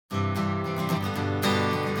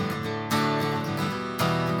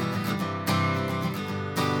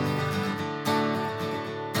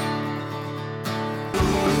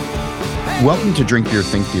Welcome to Drink Beer,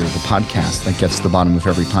 Think Beer, the podcast that gets to the bottom of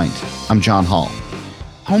every pint. I'm John Hall.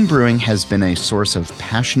 Homebrewing has been a source of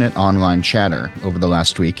passionate online chatter over the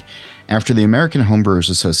last week after the American Homebrewers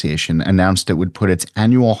Association announced it would put its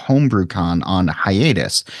annual HomebrewCon on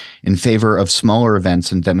hiatus in favor of smaller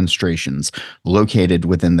events and demonstrations located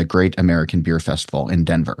within the Great American Beer Festival in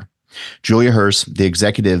Denver. Julia Herz, the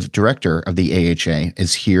executive director of the AHA,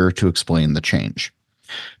 is here to explain the change.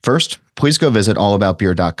 First, please go visit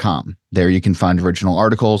allaboutbeer.com. There you can find original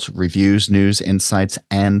articles, reviews, news, insights,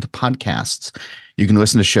 and podcasts. You can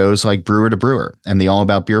listen to shows like Brewer to Brewer and the All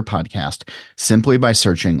About Beer podcast simply by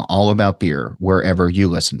searching All About Beer wherever you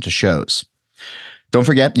listen to shows. Don't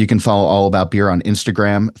forget, you can follow All About Beer on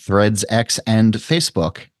Instagram, Threads, X, and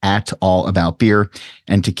Facebook at All About Beer.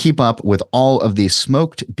 And to keep up with all of the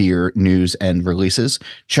smoked beer news and releases,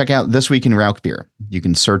 check out This Week in Rauch Beer. You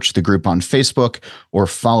can search the group on Facebook or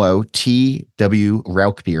follow TW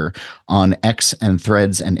Rauch Beer on X and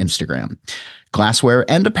Threads and Instagram. Glassware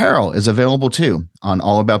and apparel is available too on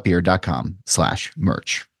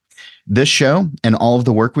allaboutbeer.com/merch. This show and all of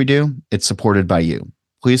the work we do, it's supported by you.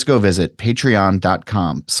 Please go visit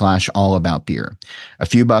patreon.com/allaboutbeer. A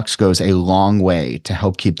few bucks goes a long way to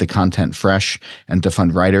help keep the content fresh and to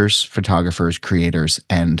fund writers, photographers, creators,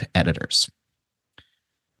 and editors.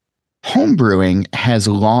 Homebrewing has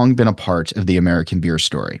long been a part of the American beer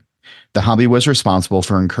story. The hobby was responsible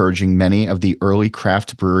for encouraging many of the early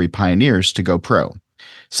craft brewery pioneers to go pro.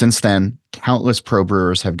 Since then, countless pro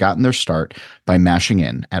brewers have gotten their start by mashing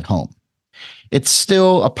in at home. It's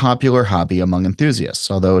still a popular hobby among enthusiasts,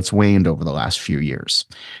 although it's waned over the last few years.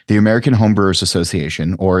 The American Homebrewers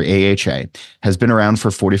Association, or AHA, has been around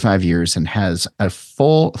for 45 years and has a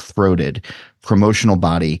full-throated promotional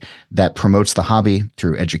body that promotes the hobby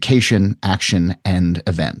through education, action, and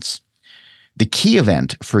events. The key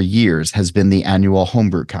event for years has been the annual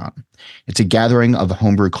HomebrewCon. It's a gathering of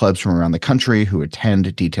homebrew clubs from around the country who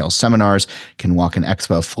attend detailed seminars, can walk an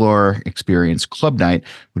expo floor, experience Club Night,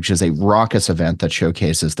 which is a raucous event that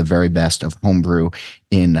showcases the very best of homebrew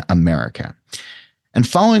in America. And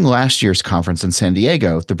following last year's conference in San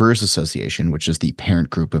Diego, the Brewers Association, which is the parent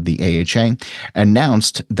group of the AHA,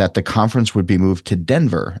 announced that the conference would be moved to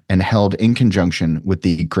Denver and held in conjunction with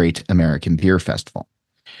the Great American Beer Festival.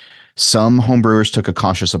 Some homebrewers took a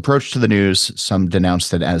cautious approach to the news. Some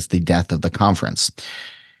denounced it as the death of the conference.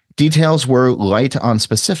 Details were light on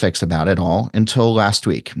specifics about it all until last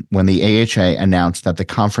week, when the AHA announced that the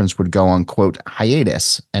conference would go on, quote,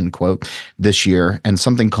 hiatus, end quote, this year, and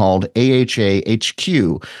something called AHA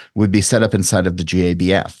HQ would be set up inside of the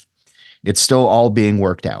GABF. It's still all being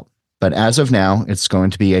worked out. But as of now, it's going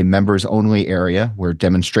to be a members-only area where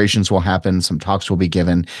demonstrations will happen, some talks will be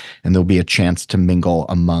given, and there'll be a chance to mingle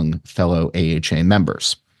among fellow AHA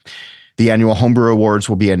members. The annual Homebrew Awards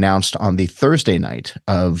will be announced on the Thursday night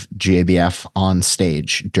of GABF on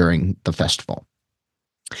stage during the festival.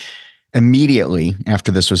 Immediately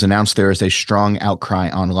after this was announced, there is a strong outcry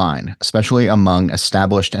online, especially among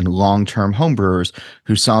established and long-term homebrewers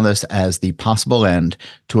who saw this as the possible end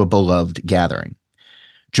to a beloved gathering.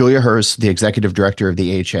 Julia Herz, the executive director of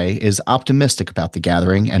the AHA, is optimistic about the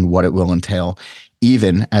gathering and what it will entail,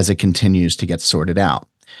 even as it continues to get sorted out.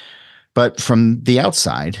 But from the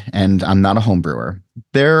outside, and I'm not a homebrewer,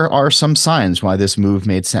 there are some signs why this move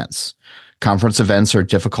made sense. Conference events are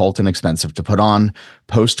difficult and expensive to put on.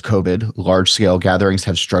 Post-COVID, large-scale gatherings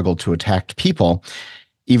have struggled to attract people.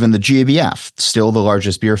 Even the GABF, still the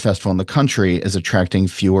largest beer festival in the country, is attracting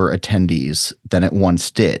fewer attendees than it once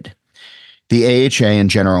did. The AHA in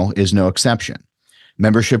general is no exception.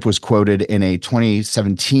 Membership was quoted in a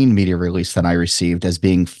 2017 media release that I received as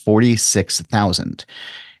being 46,000.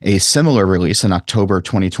 A similar release in October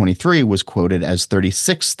 2023 was quoted as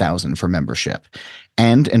 36,000 for membership.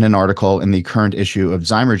 And in an article in the current issue of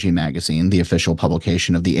Zymergy magazine, the official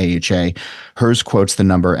publication of the AHA, Herz quotes the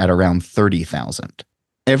number at around 30,000.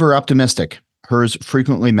 Ever optimistic, Herz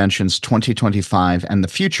frequently mentions 2025 and the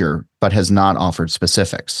future, but has not offered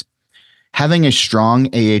specifics. Having a strong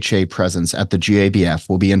AHA presence at the GABF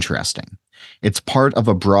will be interesting. It's part of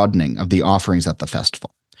a broadening of the offerings at the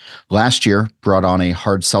festival. Last year brought on a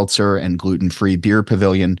hard seltzer and gluten-free beer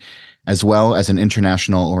pavilion, as well as an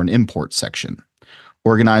international or an import section.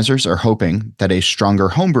 Organizers are hoping that a stronger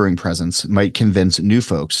homebrewing presence might convince new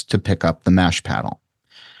folks to pick up the mash paddle.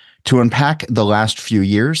 To unpack the last few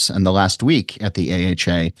years and the last week at the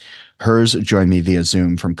AHA, Herz joined me via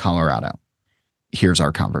Zoom from Colorado. Here's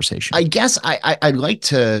our conversation. I guess I'd like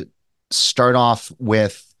to start off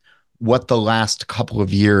with what the last couple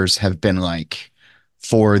of years have been like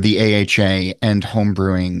for the AHA and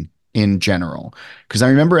homebrewing in general. Because I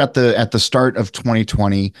remember at the start of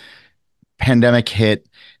 2020, pandemic hit,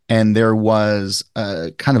 and there was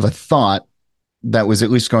kind of a thought that was at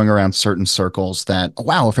least going around certain circles that,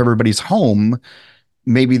 wow, if everybody's home,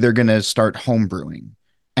 maybe they're going to start home brewing,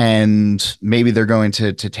 and maybe they're going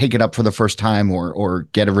to take it up for the first time, or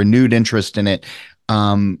get a renewed interest in it.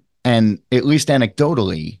 And at least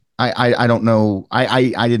anecdotally, I don't know,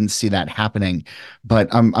 I didn't see that happening, but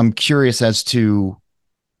I'm curious as to,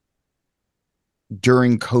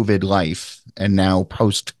 during COVID life and now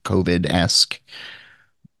post COVID esque,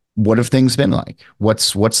 what have things been like?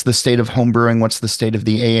 What's the state of home brewing? What's the state of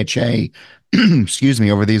the AHA? Excuse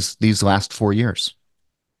me, over these last 4 years.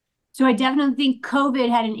 So I definitely think COVID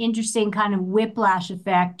had an interesting kind of whiplash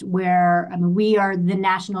effect where, I mean, we are the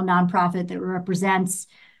national nonprofit that represents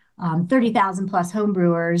 30,000 plus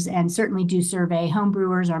homebrewers, and certainly do survey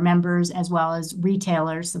homebrewers, our members, as well as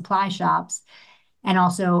retailers, supply shops. And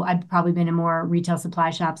also, I've probably been in more retail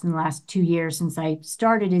supply shops in the last 2 years since I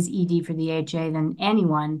started as ED for the AHA than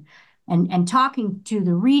anyone. And talking to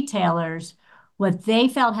the retailers, what they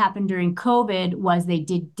felt happened during COVID was they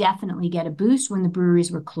did definitely get a boost when the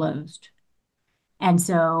breweries were closed. And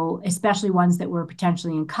so, especially ones that were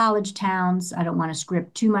potentially in college towns, I don't want to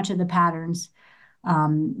script too much of the patterns,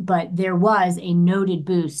 but there was a noted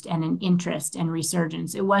boost and an interest and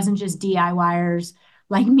resurgence. It wasn't just DIYers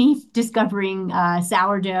like me discovering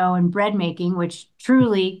sourdough and bread making, which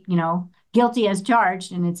truly, guilty as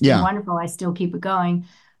charged, and it's been Yeah. wonderful. I still keep it going.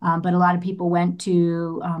 But a lot of people went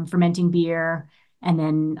to fermenting beer. And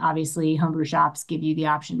then obviously homebrew shops give you the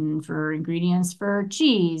option for ingredients for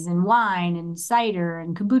cheese and wine and cider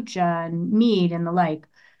and kombucha and mead and the like.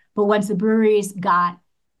 But once the breweries got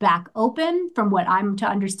back open, from what I'm to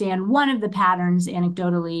understand, one of the patterns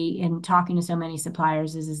anecdotally in talking to so many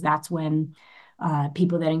suppliers is that's when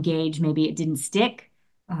people that engage, maybe it didn't stick,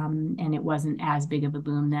 and it wasn't as big of a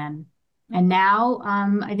boom then. And now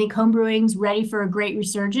I think homebrewing's ready for a great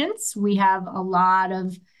resurgence. We have a lot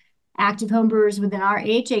of active homebrewers within our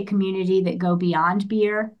AHA community that go beyond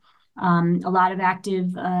beer. A lot of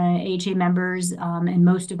active AHA members, and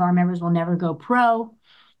most of our members will never go pro.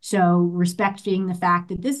 So respecting the fact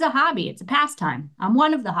that this is a hobby, it's a pastime. I'm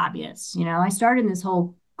one of the hobbyists. I started this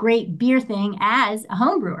whole great beer thing as a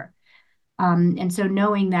homebrewer. And so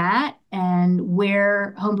knowing that and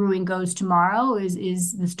where homebrewing goes tomorrow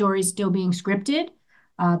is the story still being scripted.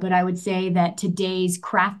 But I would say that today's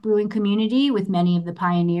craft brewing community, with many of the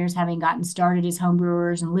pioneers having gotten started as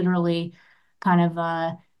homebrewers and literally kind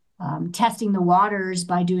of testing the waters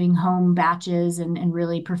by doing home batches and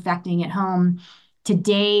really perfecting at home.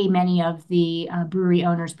 Today, many of the brewery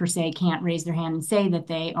owners per se can't raise their hand and say that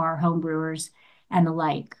they are homebrewers and the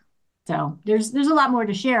like. So there's a lot more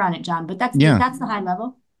to share on it, John, but Yeah. that's the high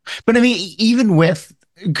level. But I mean, even with,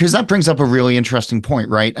 because that brings up a really interesting point,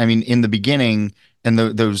 right? I mean, in the beginning, and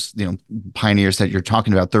those pioneers that you're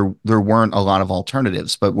talking about, there weren't a lot of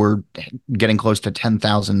alternatives, but we're getting close to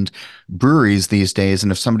 10,000 breweries these days,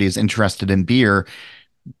 and if somebody is interested in beer,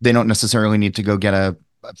 they don't necessarily need to go get a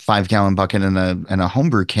 5 gallon bucket and a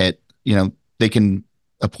homebrew kit. They can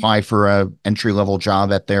apply for a entry level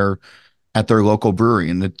job at their local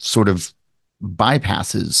brewery, and it sort of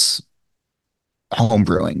bypasses home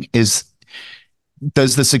brewing.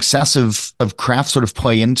 Does the success of craft sort of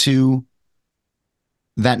play into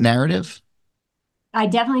that narrative? I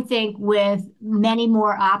definitely think with many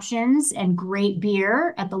more options and great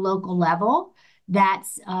beer at the local level,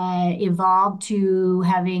 that's evolved to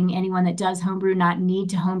having anyone that does homebrew not need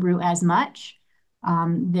to homebrew as much.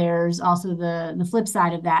 There's also the flip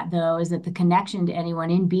side of that, though, is that the connection to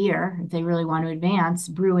anyone in beer, if they really want to advance,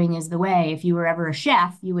 brewing is the way. If you were ever a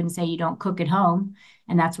chef, you wouldn't say you don't cook at home,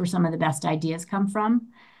 and that's where some of the best ideas come from.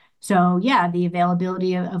 So yeah, the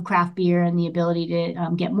availability of craft beer and the ability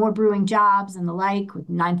to get more brewing jobs and the like with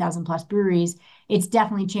 9,000 plus breweries, it's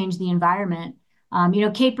definitely changed the environment.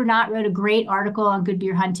 Kate Burnett wrote a great article on good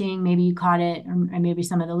beer hunting. Maybe you caught it, or maybe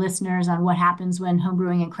some of the listeners, on what happens when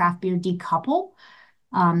homebrewing and craft beer decouple.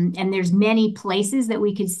 And there's many places that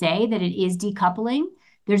we could say that it is decoupling.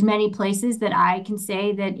 There's many places that I can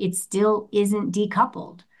say that it still isn't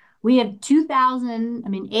decoupled. We have 2,000, I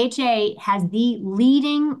mean, AHA has the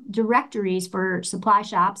leading directories for supply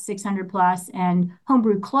shops, 600 plus, and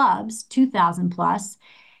homebrew clubs, 2,000 plus.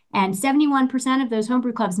 And 71% of those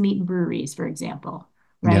homebrew clubs meet in breweries, for example,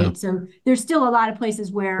 Yeah. right? So there's still a lot of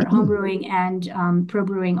places where homebrewing and pro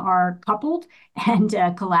brewing are coupled and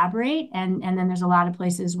collaborate. And then there's a lot of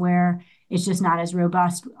places where it's just not as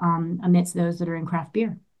robust amidst those that are in craft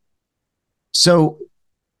beer. So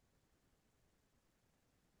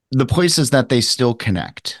the places that they still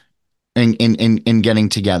connect in getting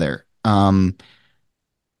together, how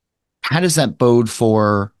does that bode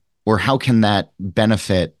for or how can that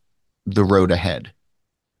benefit the road ahead?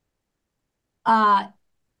 Uh,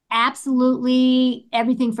 Absolutely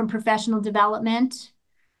everything from professional development,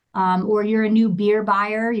 or you're a new beer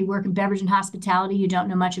buyer, you work in beverage and hospitality, you don't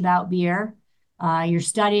know much about beer. You're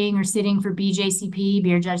studying or sitting for BJCP,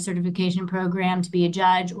 Beer Judge Certification Program, to be a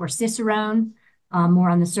judge, or Cicerone, more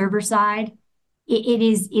on the server side. It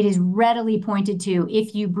is readily pointed to,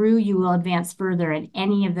 if you brew, you will advance further in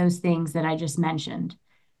any of those things that I just mentioned.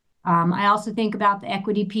 I also think about the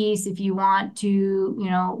equity piece. If you want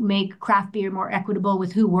to, make craft beer more equitable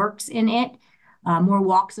with who works in it, more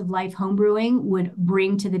walks of life homebrewing would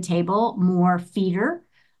bring to the table more feeder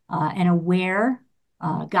and aware,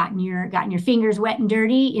 gotten your fingers wet and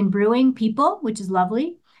dirty in brewing people, which is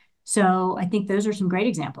lovely. So I think those are some great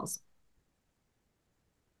examples.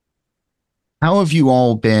 How have you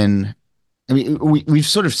all been? I mean, we've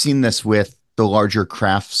sort of seen this with the larger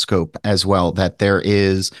craft scope as well, that there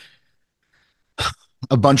is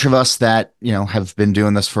a bunch of us that have been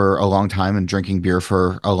doing this for a long time and drinking beer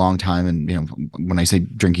for a long time. And when I say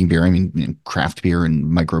drinking beer, I mean craft beer and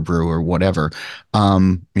microbrew or whatever.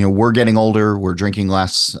 We're getting older, we're drinking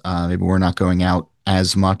less, maybe we're not going out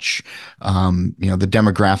as much. The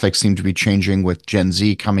demographics seem to be changing with Gen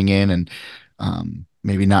Z coming in and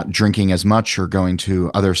maybe not drinking as much or going to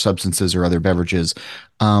other substances or other beverages.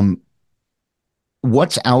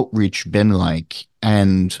 What's outreach been like,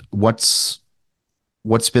 and what's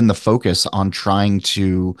been the focus on trying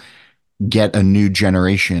to get a new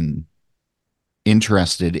generation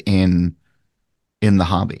interested in the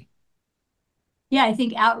hobby? Yeah, I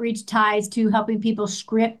think outreach ties to helping people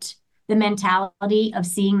script the mentality of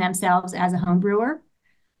seeing themselves as a home brewer,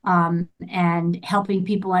 and helping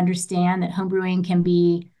people understand that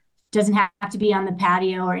homebrewing doesn't have to be on the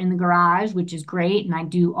patio or in the garage, which is great. And I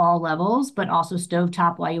do all levels, but also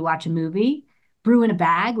stovetop while you watch a movie. Brew in a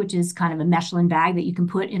bag, which is kind of a Michelin bag that you can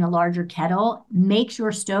put in a larger kettle. Make sure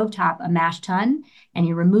stovetop a mash tun, and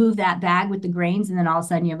you remove that bag with the grains, and then all of a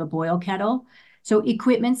sudden you have a boil kettle. So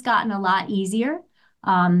equipment's gotten a lot easier.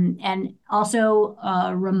 And also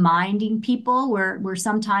reminding people where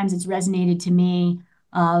sometimes it's resonated to me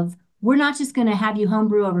of, we're not just going to have you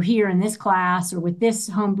homebrew over here in this class or with this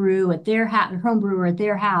homebrew at their homebrewer at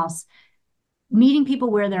their house. Meeting people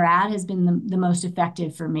where they're at has been the most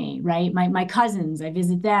effective for me, right? My cousins, I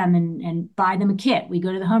visit them and buy them a kit. We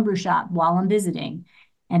go to the homebrew shop while I'm visiting,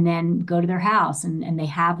 and then go to their house, and they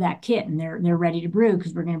have that kit, and they're ready to brew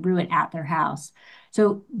because we're going to brew it at their house.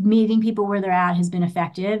 So meeting people where they're at has been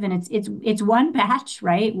effective, and it's one batch,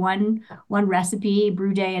 right? One recipe,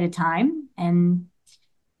 brew day at a time, and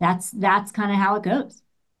that's kind of how it goes.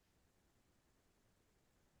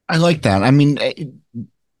 I like that. I mean,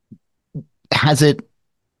 has it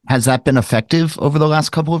has that been effective over the last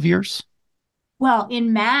couple of years? Well,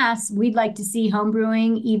 in mass, we'd like to see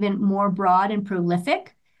homebrewing even more broad and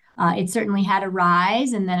prolific. It certainly had a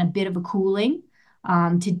rise and then a bit of a cooling.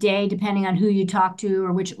 Today, depending on who you talk to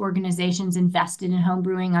or which organizations invested in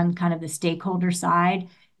homebrewing on kind of the stakeholder side,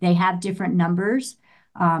 they have different numbers.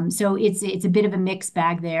 So it's a bit of a mixed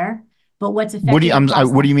bag there. But what's effective across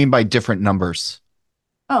What do the you mean by different numbers?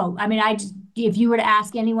 Oh, I mean, if you were to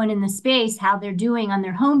ask anyone in the space how they're doing on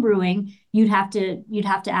their home brewing, you'd have to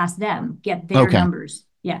ask them, get their Okay. numbers.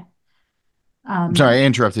 Yeah. Sorry, I Um,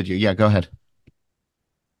 interrupted you. Yeah, go ahead.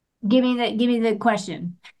 give me the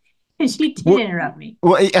question. She did What, interrupt me.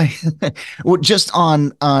 well, well, just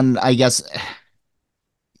on I guess,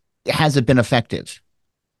 has it been effective?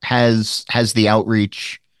 Has the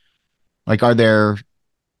outreach, like, are there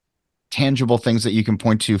tangible things that you can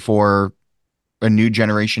point to for a new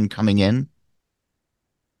generation coming in?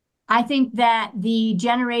 I think that the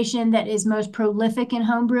generation that is most prolific in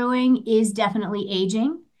home brewing is definitely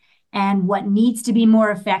aging. And what needs to be more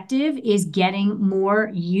effective is getting more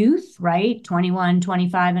youth, right? 21,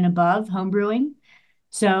 25 and above home brewing.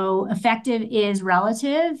 So effective is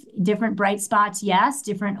relative. Different bright spots, yes.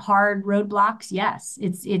 Different hard roadblocks, yes.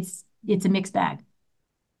 It's a mixed bag.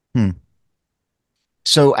 Hmm.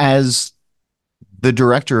 So as the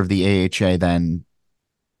director of the AHA, then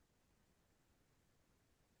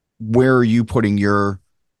where are you putting your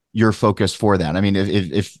focus for that? I mean,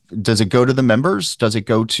 if does it go to the members? Does it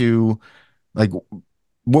go to, like,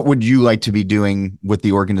 what would you like to be doing with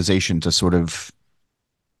the organization to sort of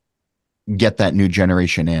get that new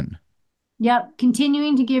generation in? Yep,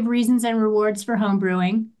 continuing to give reasons and rewards for home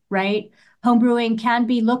brewing, right? Home brewing can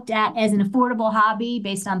be looked at as an affordable hobby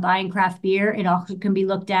based on buying craft beer. It also can be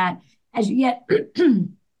looked at as you get,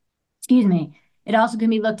 excuse me, it also can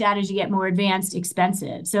be looked at as you get more advanced,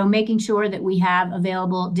 expensive. So making sure that we have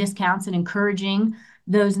available discounts and encouraging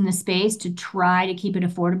those in the space to try to keep it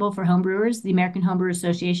affordable for homebrewers. The American Homebrewer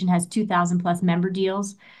Association has 2,000 plus member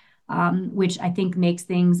deals, which I think makes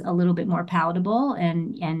things a little bit more palatable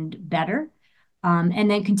and better. And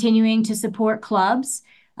then continuing to support clubs.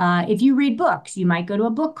 If you read books, you might go to a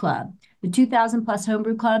book club. The 2,000 plus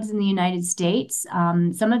homebrew clubs in the United States,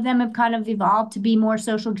 some of them have kind of evolved to be more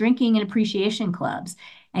social drinking and appreciation clubs,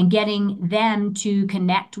 and getting them to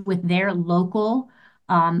connect with their local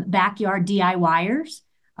backyard DIYers.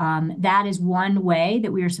 That is one way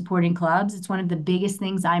that we are supporting clubs. It's one of the biggest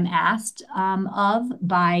things I'm asked of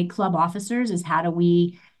by club officers is how do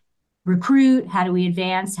we recruit, how do we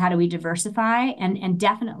advance, how do we diversify? And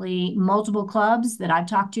definitely multiple clubs that I've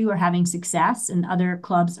talked to are having success and other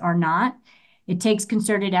clubs are not. It takes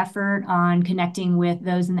concerted effort on connecting with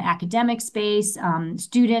those in the academic space,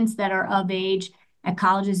 students that are of age at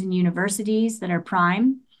colleges and universities that are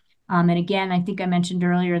prime. And again, I think I mentioned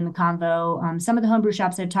earlier in the convo, some of the homebrew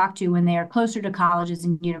shops I've talked to, when they are closer to colleges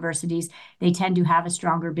and universities, they tend to have a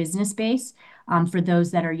stronger business base for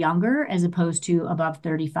those that are younger as opposed to above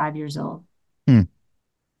 35 years old. Hmm.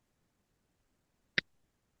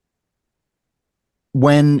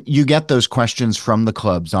 When you get those questions from the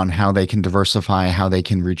clubs on how they can diversify, how they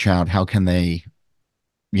can reach out, how can they,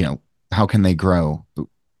 you know, how can they grow?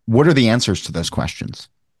 What are the answers to those questions?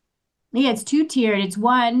 Yeah, it's two-tiered. It's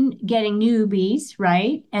one, getting newbies,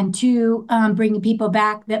 right? And two, bringing people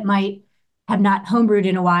back that might have not homebrewed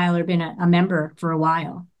in a while or been a member for a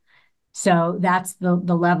while. So that's the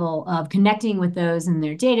level of connecting with those in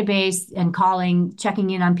their database and calling, checking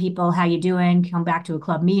in on people. How you doing? Come back to a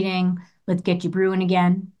club meeting. Let's get you brewing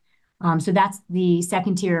again. So that's the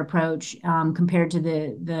second tier approach compared to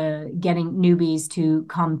the getting newbies to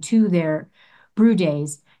come to their brew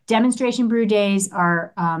days. Demonstration brew days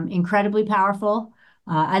are incredibly powerful.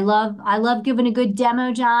 I love giving a good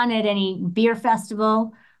demo, John, at any beer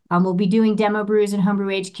festival. We'll be doing demo brews at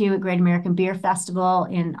Homebrew HQ at Great American Beer Festival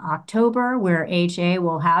in October, where AHA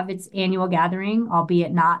will have its annual gathering,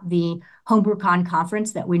 albeit not the HomebrewCon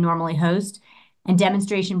conference that we normally host. And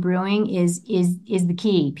demonstration brewing is the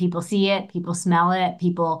key. People see it, people smell it,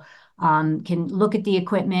 people can look at the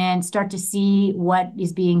equipment, start to see what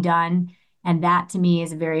is being done. And that to me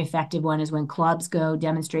is a very effective one, is when clubs go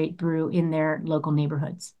demonstrate brew in their local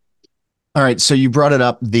neighborhoods. All right, so you brought it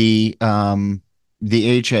up. The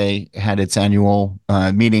AHA had its annual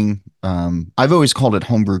meeting. I've always called it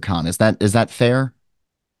HomebrewCon. Is that fair?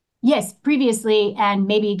 Yes, previously, and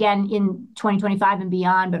maybe again in 2025 and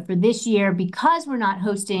beyond. But for this year, because we're not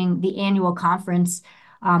hosting the annual conference,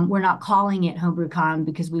 we're not calling it HomebrewCon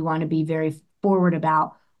because we want to be very forward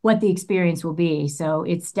about what the experience will be. So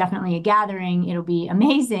it's definitely a gathering. It'll be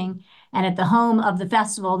amazing. And at the home of the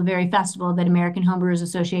festival, the very festival that American Homebrewers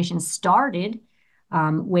Association started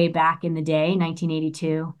way back in the day,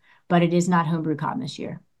 1982. But it is not HomebrewCon this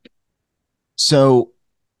year. So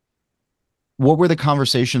what were the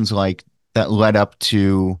conversations like that led up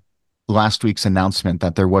to last week's announcement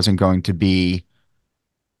that there wasn't going to be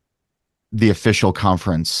the official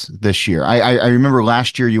conference this year? I remember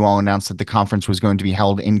last year you all announced that the conference was going to be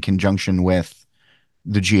held in conjunction with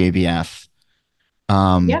the GABF.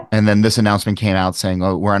 Yep. And then this announcement came out saying,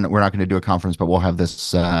 "Oh, we're not going to do a conference, but we'll have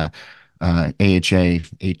this AHA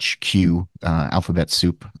HQ alphabet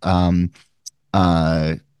soup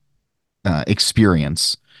uh,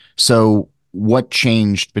 experience." So, what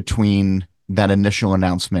changed between that initial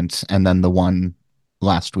announcement and then the one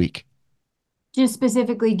last week? Just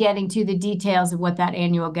specifically getting to the details of what that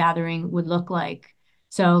annual gathering would look like.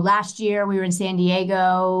 So last year we were in San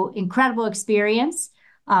Diego, incredible experience.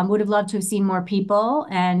 Would have loved to have seen more people.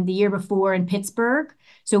 And the year before in Pittsburgh.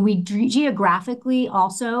 So we geographically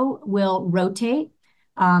also will rotate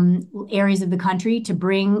areas of the country to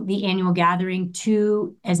bring the annual gathering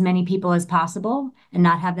to as many people as possible and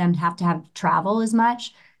not have them have to have travel as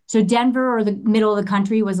much. So Denver or the middle of the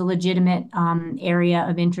country was a legitimate area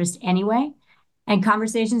of interest anyway. And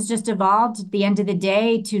conversations just evolved at the end of the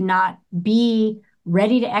day to not be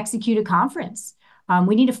ready to execute a conference.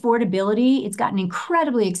 We need affordability. It's gotten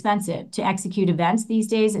incredibly expensive to execute events these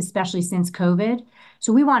days, especially since COVID.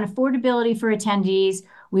 So we want affordability for attendees.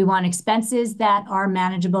 We want expenses that are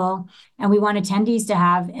manageable, and we want attendees to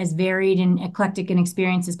have as varied and eclectic an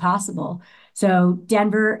experience as possible. So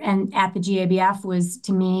Denver and at the GABF was,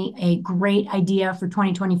 to me, a great idea for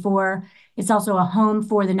 2024. It's also a home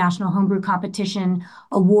for the National Homebrew Competition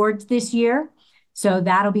Awards this year. So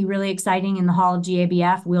that'll be really exciting in the hall of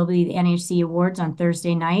GABF. Will be the NHC Awards on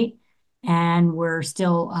Thursday night. And we're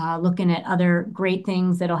still looking at other great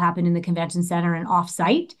things that'll happen in the convention center and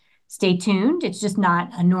off-site. Stay tuned. It's just not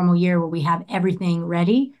a normal year where we have everything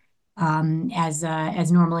ready.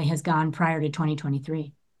 as normally has gone prior to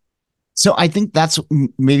 2023. So I think that's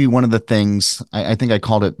maybe one of the things I think I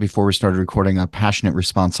called it before we started recording a passionate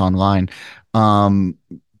response online. Um,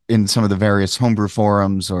 in some of the various homebrew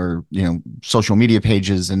forums or social media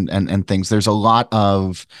pages and things, there's a lot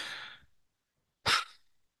of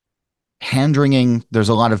hand wringing. There's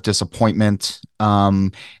a lot of disappointment,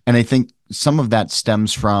 and I think some of that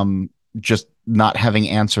stems from just not having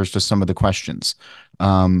answers to some of the questions.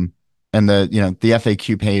 Um, and the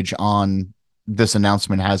FAQ page on this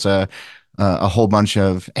announcement has a whole bunch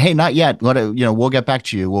of, hey, not yet. Let it, we'll get back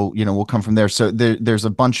to you. We'll come from there. So there's a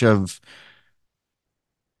bunch of,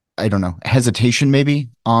 I don't know, hesitation maybe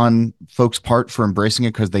on folks' part for embracing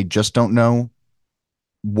it because they just don't know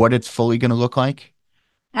what it's fully going to look like.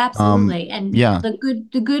 Um, Absolutely. And yeah, the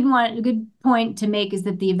good point to make is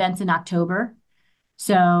that the event's in October.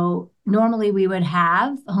 So normally we would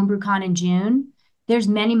have HomebrewCon in June. There's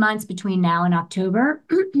many months between now and October.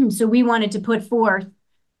 So we wanted to put forth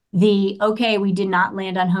okay, we did not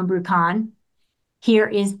land on HomebrewCon. Here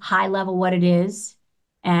is high level what it is.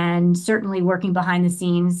 And certainly working behind the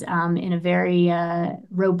scenes in a very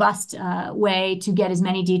robust way to get as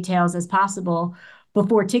many details as possible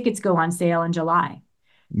before tickets go on sale in July.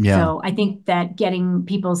 yeah. So I think that getting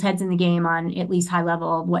people's heads in the game on at least high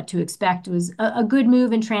level of what to expect was a good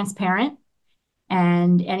move and transparent.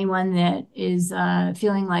 And anyone that is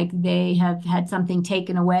feeling like they have had something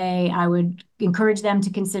taken away, I would encourage them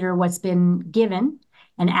to consider what's been given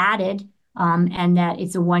and added, and that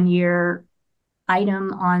it's a 1 year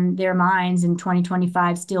item on their minds, and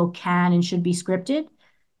 2025 still can and should be scripted.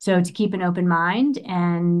 So to keep an open mind,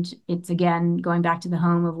 and it's again going back to the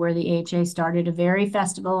home of where the AHA started, a very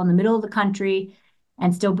festival in the middle of the country,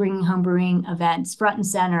 and still bringing homebrewing events front and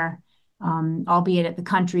center, albeit at the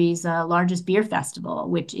country's largest beer festival,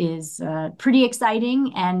 which is pretty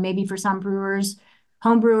exciting. And maybe for some brewers,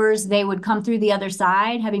 homebrewers, they would come through the other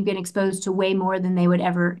side, having been exposed to way more than they would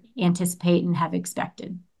ever anticipate and have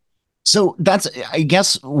expected. So that's, I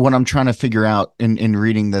guess, what I'm trying to figure out in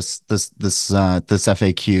reading this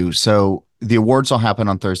FAQ. So the awards will happen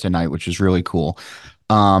on Thursday night, which is really cool.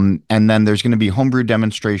 And then there's going to be homebrew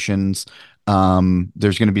demonstrations.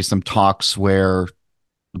 There's going to be some talks where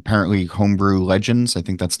apparently homebrew legends, I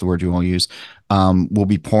think that's the word you all use, will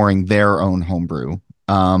be pouring their own homebrew.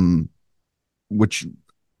 Which,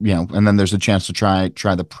 and then there's a chance to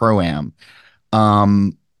try the pro-am.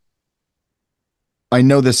 Um, I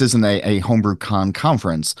know this isn't a homebrew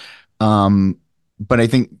conference, but I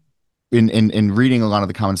think in reading a lot of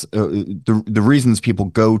the comments, the reasons people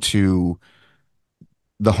go to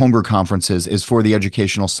the homebrew conferences is for the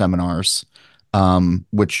educational seminars,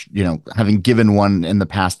 which, having given one in the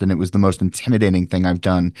past, and it was the most intimidating thing I've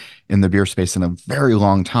done in the beer space in a very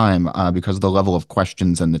long time, because of the level of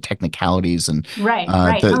questions and the technicalities and Right,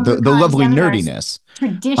 right. the HomebrewCon lovely seminars nerdiness.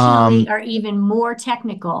 traditionally Um, are even more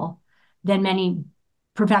technical than many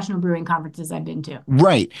professional brewing conferences I've been to.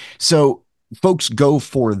 right. So folks go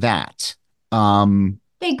for that. Um,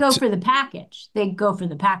 They go for the package. They go for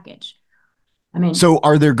the package. I mean, So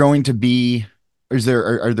are there going to be,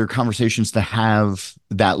 are there conversations to have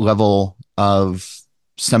that level of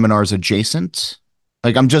seminars adjacent?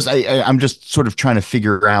 Like I'm just sort of trying to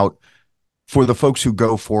figure out for the folks who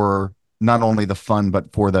go for not only the fun,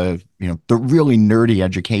 but for the really nerdy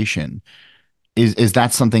education, is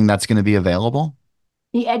that something that's going to be available?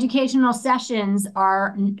 the educational sessions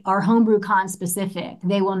are HomebrewCon specific.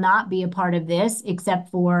 They will not be a part of this except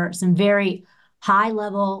for some very high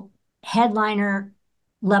level headliner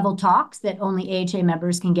level talks that only AHA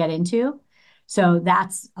members can get into. So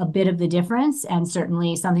that's a bit of the difference, and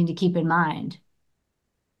certainly something to keep in mind.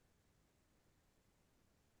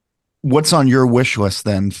 What's on your wish list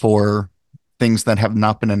then for things that have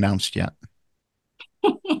not been announced yet?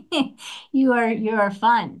 You are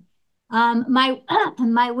fun. My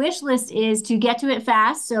my wish list is to get to it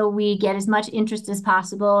fast so we get as much interest as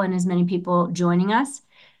possible and as many people joining us.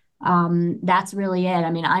 That's really it.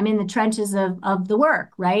 I mean, I'm in the trenches of the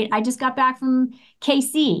work, right? I just got back from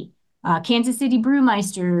KC. Kansas City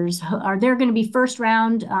Brewmeisters are they're going to be first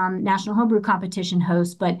round national homebrew competition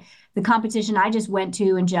hosts, but the competition I just went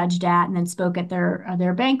to and judged at and then spoke at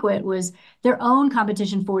their banquet was their own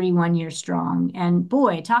competition, 41 years strong. And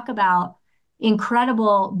boy, talk about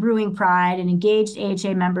incredible brewing pride and engaged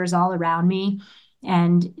AHA members all around me.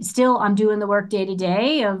 And still, I'm doing the work day to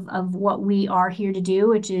day of what we are here to do,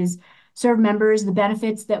 which is serve members the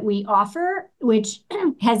benefits that we offer, which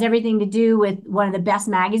has everything to do with one of the best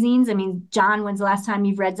magazines. I mean, John, when's the last time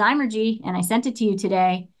you've read Zymergy? And I sent it to you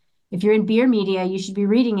today. If you're in beer media, you should be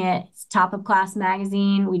reading it. It's top of class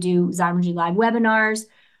magazine. We do Zymergy live webinars.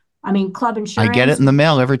 I mean, club I get it insurance, in the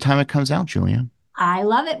mail every time it comes out, Julia. I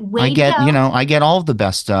love it. Way to go. I get all of the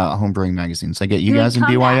best homebrewing magazines. I get you Good guys in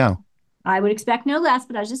comeback. BYO. I would expect no less,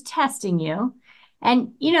 but I was just testing you.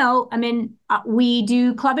 And, I mean, we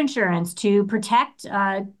do club insurance to protect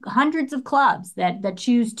hundreds of clubs that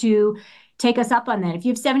choose to take us up on that. If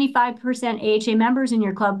you have 75% AHA members in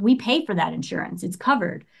your club, we pay for that insurance. It's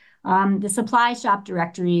covered. The supply shop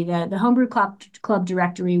directory, the homebrew club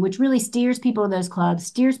directory, which really steers people to those clubs,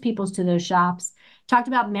 steers people to those shops. Talked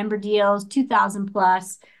about member deals, 2,000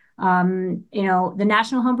 plus. The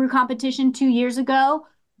National Homebrew Competition 2 years ago,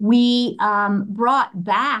 we brought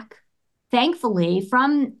back, thankfully,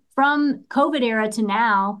 from COVID era to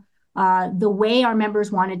now, the way our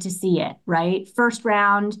members wanted to see it, right? First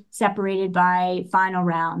round separated by final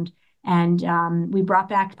round. And we brought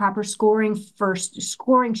back proper first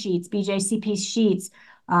scoring sheets, BJCP sheets.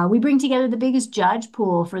 We bring together the biggest judge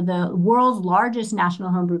pool for the world's largest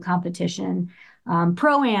national homebrew competition.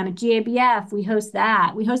 Pro-Am at GABF, we host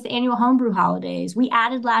that. We host the annual homebrew holidays. We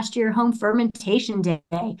added last year Home Fermentation Day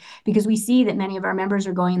because we see that many of our members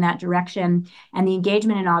are going in that direction. And the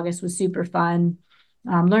engagement in August was super fun.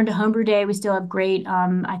 Learn to Homebrew Day, we still have great,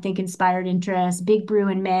 I think, inspired interest. Big Brew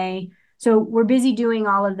in May. So we're busy doing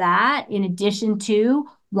all of that in addition to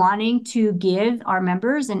wanting to give our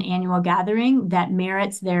members an annual gathering that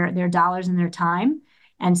merits their dollars and their time.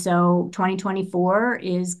 And so 2024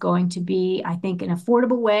 is going to be, I think, an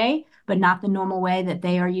affordable way, but not the normal way that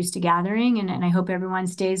they are used to gathering. And I hope everyone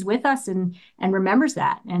stays with us and remembers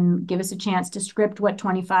that and give us a chance to script what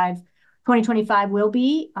 2025 will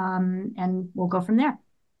be, and we'll go from there.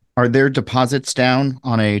 Are there deposits down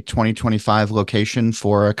on a 2025 location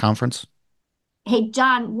for a conference? Hey,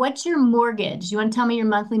 John, what's your mortgage? You want to tell me your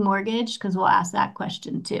monthly mortgage? Because we'll ask that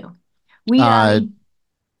question too. We, Uh,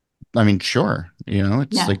 I mean, sure.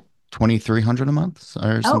 It's no. like 2,300 a month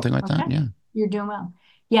or Oh, something like okay. that. Yeah. You're doing well.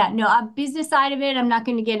 Yeah, no, business side of it, I'm not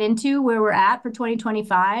going to get into where we're at for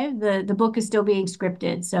 2025. The book is still being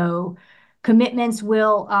scripted, so commitments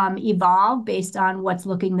will evolve based on what's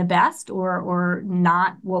looking the best or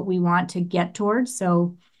not what we want to get towards.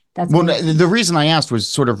 So that's Well, going to the reason I asked was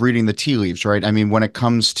sort of reading the tea leaves, right? I mean, when it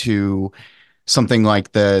comes to something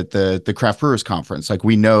like the craft brewers conference, like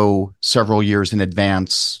we know several years in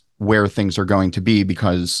advance where things are going to be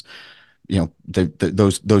because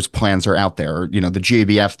those plans are out there. The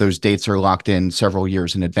GABF, those dates are locked in several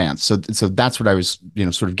years in advance. So that's what I was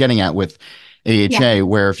sort of getting at with yeah. AHA,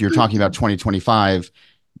 where if you're talking about 2025,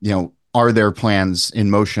 are there plans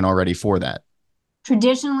in motion already for that?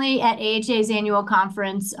 Traditionally, at AHA's annual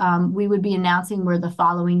conference, we would be announcing where the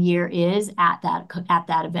following year is at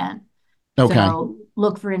that event. Okay. So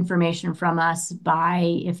look for information from us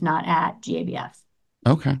by, if not at GABF.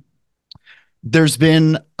 Okay. There's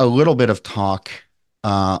been a little bit of talk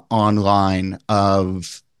online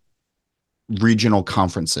of regional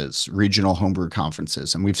conferences, regional homebrew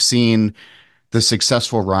conferences, and we've seen the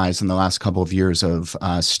successful rise in the last couple of years of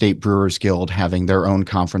State Brewers Guild having their own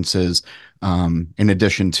conferences, in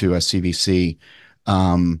addition to a CBC,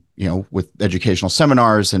 with educational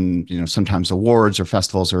seminars and sometimes awards or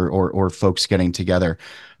festivals or folks getting together.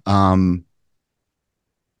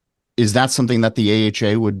 Is that something that the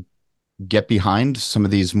AHA would get behind? Some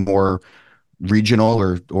of these more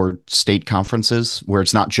regional or state conferences where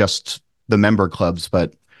it's not just the member clubs,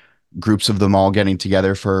 but groups of them all getting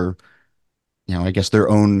together for I guess their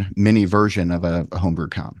own mini version of a homebrew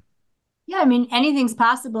con. Yeah, I mean, anything's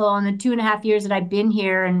possible. In the 2.5 years that I've been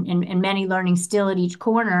here and many learning still at each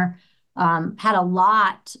corner, had a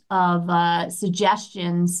lot of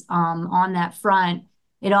suggestions on that front.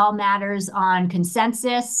 It all matters on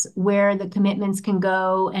consensus, where the commitments can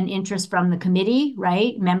go and interest from the committee,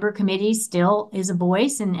 right? Member committee still is a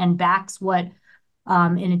voice and backs what,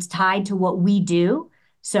 and it's tied to what we do.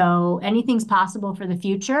 So anything's possible for the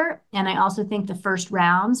future. And I also think the first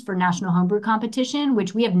rounds for National Homebrew Competition,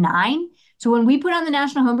 which we have 9. So when we put on the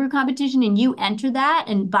National Homebrew Competition and you enter that,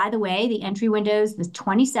 and by the way, the entry window is the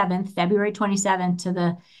 27th, February 27th to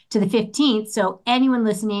the 15th. So anyone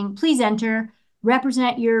listening, please enter,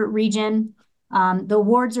 represent your region. The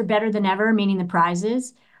awards are better than ever, meaning the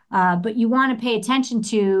prizes. But you want to pay attention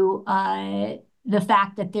to the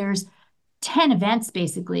fact that there's 10 events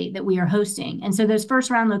basically that we are hosting. And so those first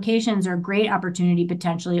round locations are a great opportunity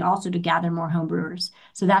potentially also to gather more homebrewers.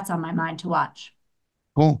 So that's on my mind to watch.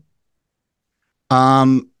 Cool.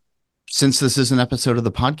 Since this is an episode of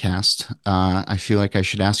the podcast, I feel like I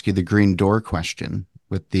should ask you the green door question,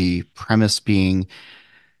 with the premise being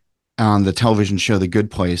on the television show The Good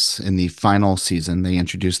Place. In the final season, they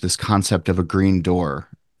introduced this concept of a green door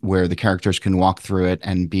where the characters can walk through it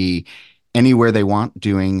and be anywhere they want,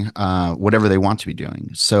 doing whatever they want to be doing.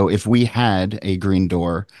 So if we had a green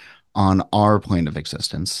door on our plane of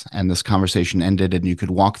existence and this conversation ended and you could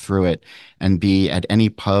walk through it and be at any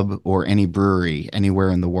pub or any brewery anywhere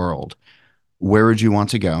in the world, where would you want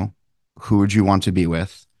to go? Who would you want to be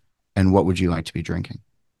with? And what would you like to be drinking?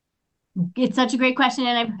 It's such a great question,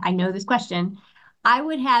 and I know this question. I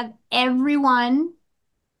would have everyone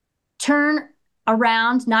turn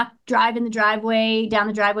around, not drive in the driveway, down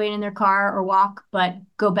the driveway in their car or walk, but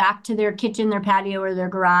go back to their kitchen, their patio, or their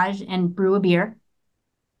garage and brew a beer.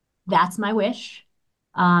 That's my wish.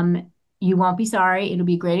 You won't be sorry. It'll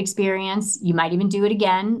be a great experience. You might even do it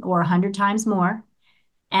again or 100 times more.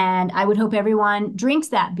 And I would hope everyone drinks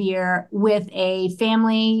that beer with a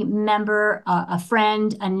family member, a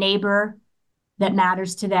friend, a neighbor that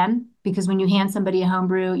matters to them. Because when you hand somebody a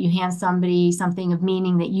homebrew, you hand somebody something of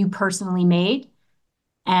meaning that you personally made.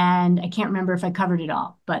 And I can't remember if I covered it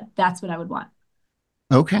all, but that's what I would want.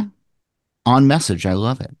 Okay. On message. I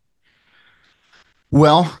love it.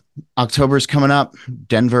 Well, October's coming up.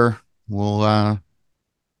 Denver will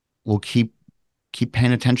keep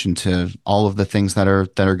paying attention to all of the things that are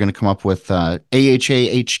going to come up with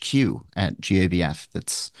AHAHQ at GABF.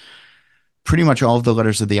 That's pretty much all of the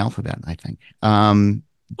letters of the alphabet, I think.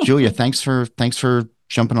 Julia, thanks for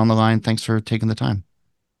jumping on the line. Thanks for taking the time.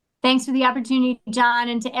 Thanks for the opportunity, John,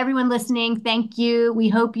 and to everyone listening, thank you. We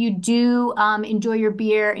hope you do enjoy your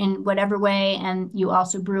beer in whatever way, and you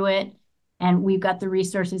also brew it. And we've got the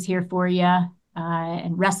resources here for you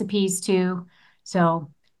and recipes too.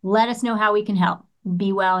 So let us know how we can help.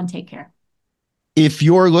 Be well and take care. If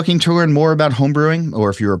you're looking to learn more about homebrewing, or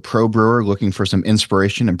if you're a pro brewer looking for some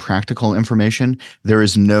inspiration and practical information, there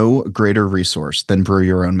is no greater resource than Brew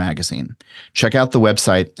Your Own magazine. Check out the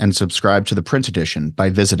website and subscribe to the print edition by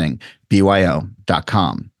visiting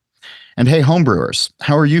byo.com. And hey, homebrewers,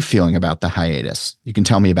 how are you feeling about the hiatus? You can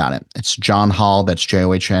tell me about it. It's John Holl, that's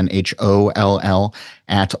JOHNHOLL,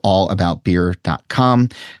 at allaboutbeer.com.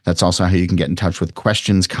 That's also how you can get in touch with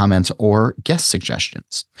questions, comments, or guest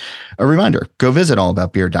suggestions. A reminder, go visit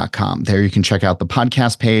allaboutbeer.com. There you can check out the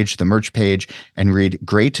podcast page, the merch page, and read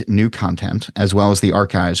great new content, as well as the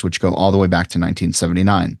archives, which go all the way back to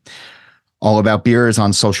 1979. All About Beer is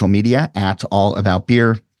on social media at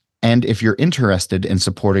allaboutbeer. And if you're interested in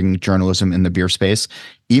supporting journalism in the beer space,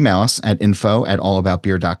 email us at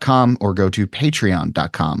info@allaboutbeer.com or go to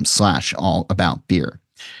patreon.com/allaboutbeer.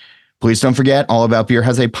 Please don't forget, All About Beer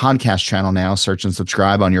has a podcast channel now. Search and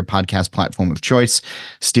subscribe on your podcast platform of choice.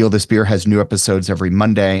 Steal This Beer has new episodes every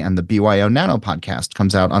Monday, and the BYO Nano podcast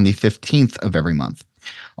comes out on the 15th of every month.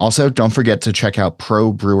 Also, don't forget to check out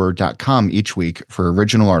probrewer.com each week for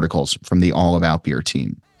original articles from the All About Beer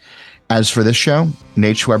team. As for this show,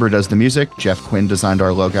 Nate Schweber does the music, Jeff Quinn designed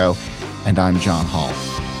our logo, and I'm John Holl.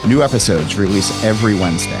 New episodes release every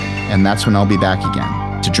Wednesday, and that's when I'll be back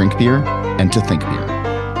again to drink beer and to think beer.